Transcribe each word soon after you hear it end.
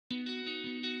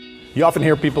You often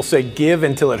hear people say give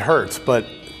until it hurts, but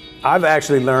I've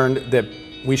actually learned that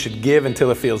we should give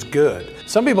until it feels good.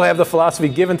 Some people have the philosophy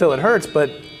give until it hurts,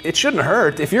 but it shouldn't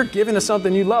hurt. If you're giving to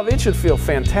something you love, it should feel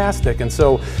fantastic. And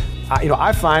so,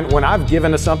 I find when I've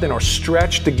given to something or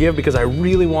stretched to give because I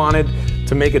really wanted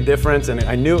to make a difference and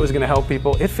I knew it was going to help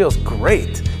people, it feels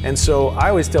great. And so I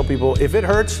always tell people, if it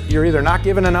hurts, you're either not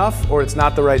giving enough or it's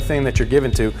not the right thing that you're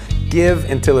giving to. Give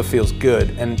until it feels good.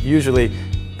 And usually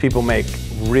people make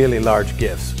really large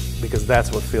gifts because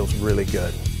that's what feels really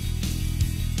good.